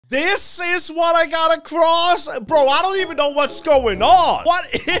This is what I gotta cross? Bro, I don't even know what's going on. What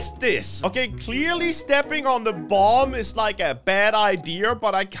is this? Okay, clearly stepping on the bomb is like a bad idea,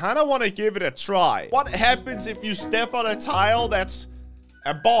 but I kind of want to give it a try. What happens if you step on a tile that's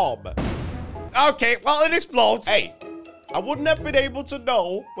a bomb? Okay, well, it explodes. Hey, I wouldn't have been able to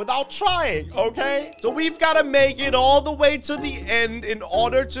know without trying, okay? So we've got to make it all the way to the end in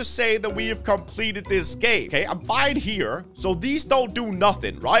order to say that we have completed this game. Okay, I'm fine here. So these don't do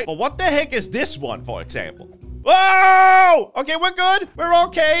nothing, right? But what the heck is this one, for example? Whoa! Okay, we're good. We're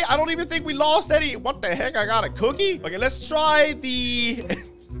okay. I don't even think we lost any. What the heck? I got a cookie? Okay, let's try the...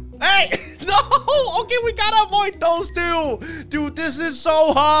 Hey! No! Okay, we gotta avoid those two. Dude, this is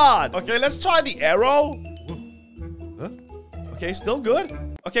so hard. Okay, let's try the arrow. Okay, still good.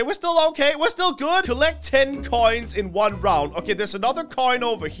 Okay, we're still okay. We're still good. Collect 10 coins in 1 round. Okay, there's another coin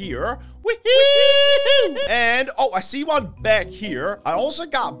over here. Woohoo! And, oh, I see one back here. I also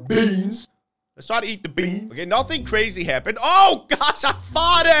got beans. Let's try to eat the bean. Okay, nothing crazy happened. Oh, gosh, I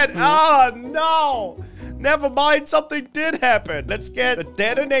farted. Oh, no. Never mind, something did happen. Let's get a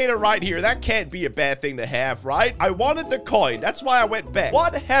detonator right here. That can't be a bad thing to have, right? I wanted the coin. That's why I went back.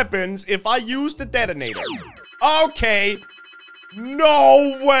 What happens if I use the detonator? Okay.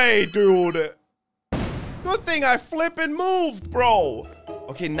 No way, dude. Good thing I flippin' moved, bro.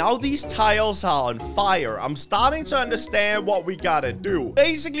 Okay, now these tiles are on fire. I'm starting to understand what we gotta do.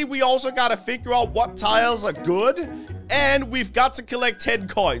 Basically, we also gotta figure out what tiles are good. And we've got to collect 10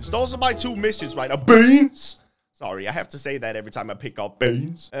 coins. Those are my 2 missions right now. Beans! Sorry, I have to say that every time I pick up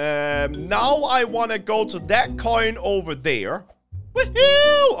beans. Now I want to go to that coin over there.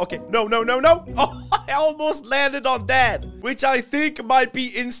 Woohoo! Okay, no. Oh, I almost landed on that, which I think might be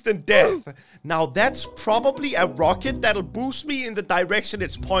instant death. Now, that's probably a rocket that'll boost me in the direction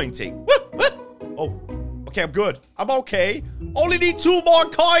it's pointing. Oh, okay, I'm good. I'm okay. Only need 2 more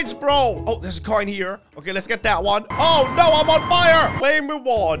coins, bro. Oh, there's a coin here. Okay, let's get that one. Oh, no, I'm on fire. Claim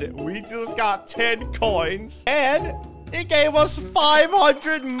reward. We just got 10 coins. And it gave us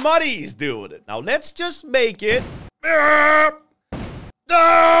 500 monies, dude. Now, let's just make it...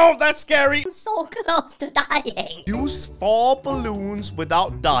 No, that's scary. I'm so close to dying. Use 4 balloons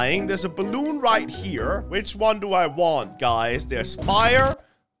without dying. There's a balloon right here. Which one do I want, guys? There's fire.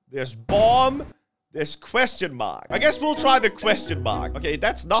 There's bomb. There's question mark. I guess we'll try the question mark. Okay,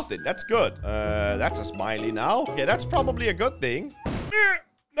 that's nothing. That's good. That's a smiley now. Okay, that's probably a good thing.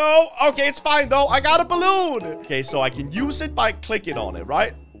 No. Okay, it's fine, though. I got a balloon. Okay, so I can use it by clicking on it,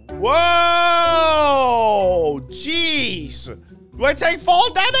 right? Whoa! Jeez. Do I take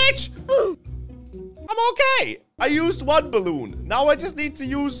fall damage? I'm okay. I used 1 balloon. Now I just need to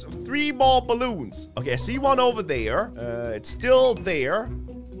use 3 more balloons. Okay, I see one over there. It's still there.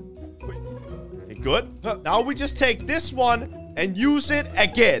 Wait. Okay, good. Now we just take this one and use it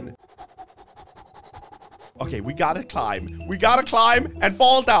again. Okay, we gotta climb. We gotta climb and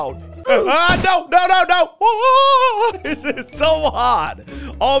fall down. No. This is so hard.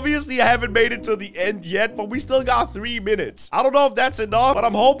 Obviously, I haven't made it to the end yet, but we still got 3 minutes. I don't know if that's enough, but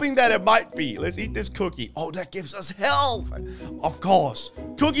I'm hoping that it might be. Let's eat this cookie. Oh, that gives us health. Of course.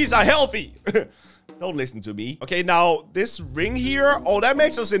 Cookies are healthy. Don't listen to me. Okay, now this ring here. Oh, that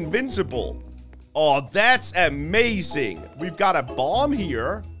makes us invincible. Oh, that's amazing. We've got a bomb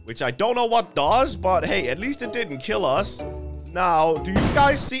here, which I don't know what does, but hey, at least it didn't kill us. Now, do you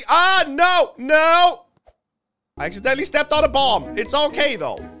guys see? Ah, no. I accidentally stepped on a bomb. It's okay,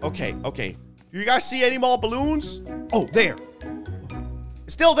 though. Okay. Do you guys see any more balloons? Oh, there.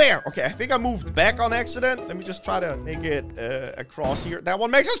 It's still there. Okay, I think I moved back on accident. Let me just try to make it across here. That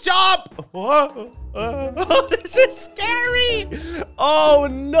one makes us jump. This is scary. Oh,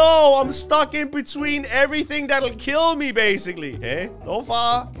 no. I'm stuck in between everything that'll kill me, basically. Okay, so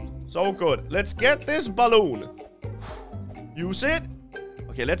far, so good. Let's get this balloon. Use it.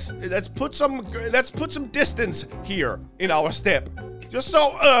 Okay, let's put some distance here in our step. Just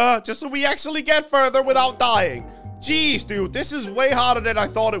so we actually get further without dying. Jeez, dude, this is way harder than I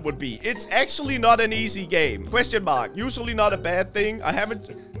thought it would be. It's actually not an easy game. Question mark. Usually not a bad thing. I haven't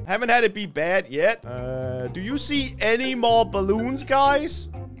had it be bad yet. Do you see any more balloons, guys?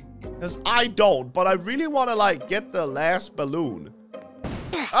 Because I don't, but I really want to, like, get the last balloon.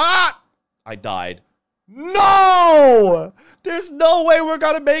 Ah! I died. No! There's no way we're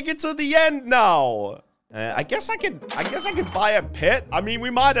gonna make it to the end now. I guess I can buy a pet. I mean, we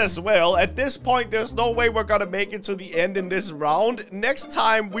might as well. At this point, there's no way we're gonna make it to the end in this round. Next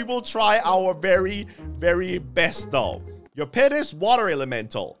time, we will try our very, very best, though. Your pet is water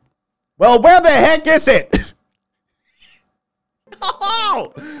elemental. Well, where the heck is it?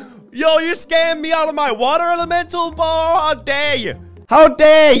 Oh! Yo, you scammed me out of my water elemental, bro. How dare you? How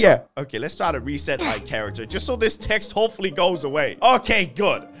dare you? Okay, let's try to reset my character just so this text hopefully goes away. Okay,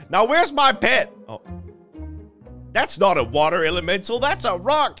 good. Now, where's my pet? Oh, that's not a water elemental. That's a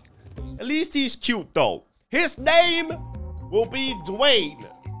rock. At least he's cute, though. His name will be Dwayne.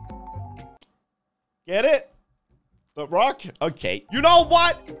 Get it? The rock? Okay. You know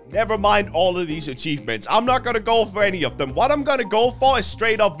what? Never mind all of these achievements. I'm not gonna go for any of them. What I'm gonna go for is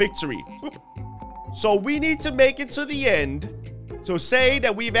straight up victory. So we need to make it to the end to say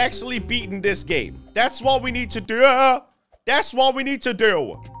that we've actually beaten this game. That's what we need to do. That's what we need to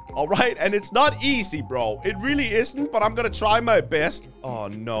do. All right? And it's not easy, bro. It really isn't, but I'm gonna try my best. Oh,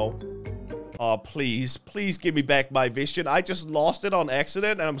 no. Oh, please. Please give me back my vision. I just lost it on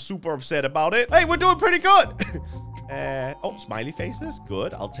accident, and I'm super upset about it. Hey, we're doing pretty good. Oh, smiley faces.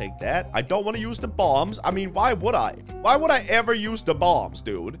 Good. I'll take that. I don't want to use the bombs. I mean, why would I? Why would I ever use the bombs,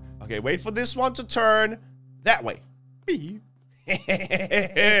 dude? Okay, wait for this one to turn that way.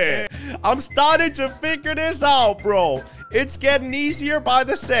 I'm starting to figure this out, bro. It's getting easier by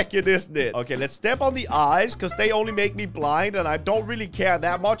the second, isn't it? Okay, let's step on the eyes because they only make me blind and I don't really care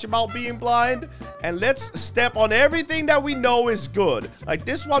that much about being blind. And let's step on everything that we know is good. Like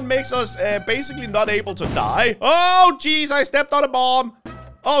this one makes us basically not able to die. Oh, jeez, I stepped on a bomb.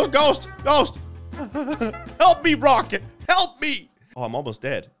 Oh, ghost, ghost. Help me, Rocket. Help me. Oh, I'm almost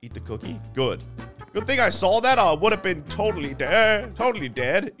dead. Eat the cookie. Good. Good thing I saw that. I would have been totally dead. Totally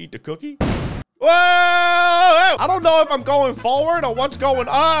dead. Eat the cookie. Whoa! I don't know if I'm going forward or what's going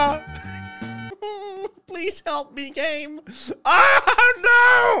on. Please help me, game.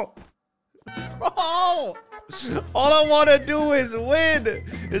 Oh, no! Oh! All I want to do is win.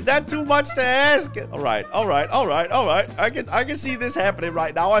 Is that too much to ask? All right, all right, all right, all right. I can see this happening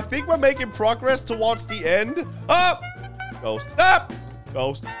right now. I think we're making progress towards the end. Up! Ghost. Up!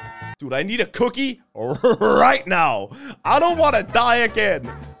 Ghost. Dude, I need a cookie right now. I don't want to die again.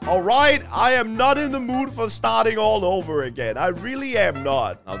 All right? I am not in the mood for starting all over again. I really am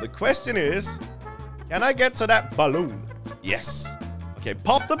not. Now, the question is, can I get to that balloon? Yes. Okay,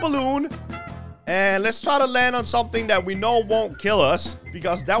 pop the balloon. And let's try to land on something that we know won't kill us.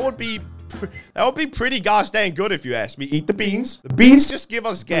 Because that would be pretty gosh dang good if you ask me. Eat the beans. The beans just give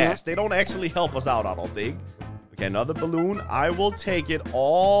us gas. They don't actually help us out, I don't think. Okay, another balloon. I will take it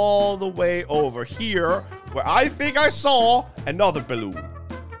all the way over here where I think I saw another balloon.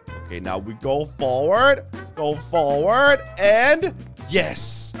 Okay, now we go forward, and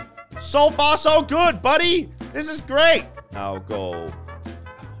yes. So far, so good, buddy. This is great. Now go.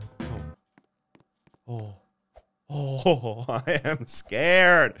 Oh, I am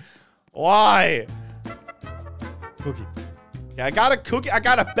scared. Why? Cookie. Okay, I got a cookie. I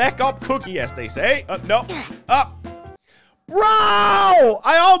got a backup cookie, as they say. No. Bro!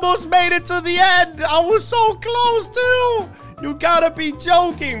 I almost made it to the end. I was so close, too. You gotta be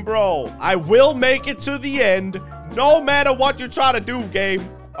joking, bro. I will make it to the end, no matter what you try to do, game.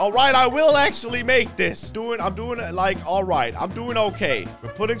 All right, I will actually make this. I'm doing it like, all right, I'm doing okay.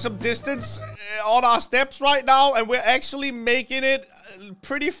 We're putting some distance on our steps right now, and we're actually making it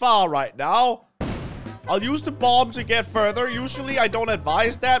pretty far right now. I'll use the bomb to get further. Usually, I don't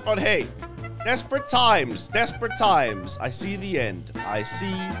advise that, but hey, desperate times, desperate times. I see the end. I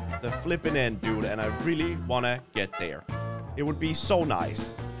see the flipping end, dude, and I really want to get there. It would be so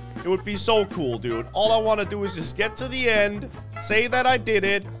nice. It would be so cool, dude. All I want to do is just get to the end, say that I did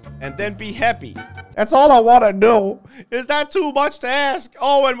it, and then be happy. That's all I want to do. Is that too much to ask?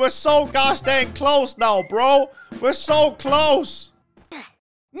 Oh, and we're so gosh dang close now, bro. We're so close.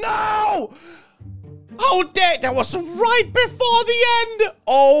 No! Oh, dang, that was right before the end.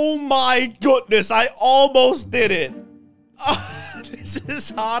 Oh my goodness, I almost did it. This is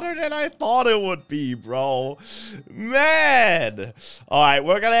harder than I thought it would be, bro. Man. All right,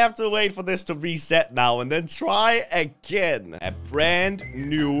 we're going to have to wait for this to reset now and then try again. A brand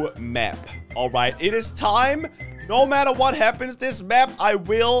new map. All right, it is time. No matter what happens this map, I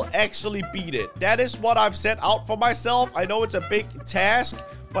will actually beat it. That is what I've set out for myself. I know it's a big task,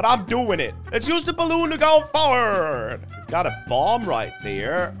 but I'm doing it. Let's use the balloon to go forward. We've got a bomb right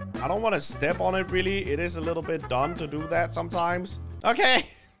there. I don't want to step on it, really. It is a little bit dumb to do that sometimes. Okay.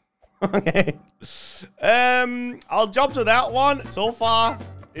 Okay. I'll jump to that one. So far,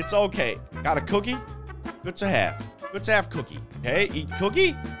 it's okay. Got a cookie. Good to have. Good to have cookie. Okay, eat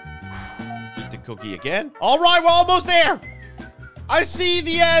cookie. Eat the cookie again. All right, we're almost there. I see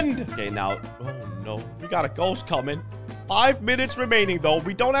the end. Okay, now. Oh, no. We got a ghost coming. 5 minutes remaining, though.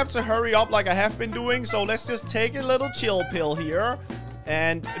 We don't have to hurry up like I have been doing, so let's just take a little chill pill here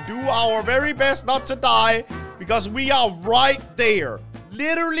and do our very best not to die because we are right there.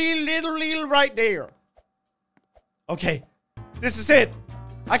 Literally right there. Okay. This is it.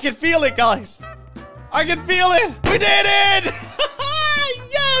 I can feel it, guys. I can feel it. We did it.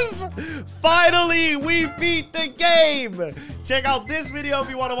 Yes! Finally, we beat the game. Check out this video if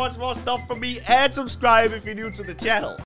you want to watch more stuff from me, and subscribe if you're new to the channel.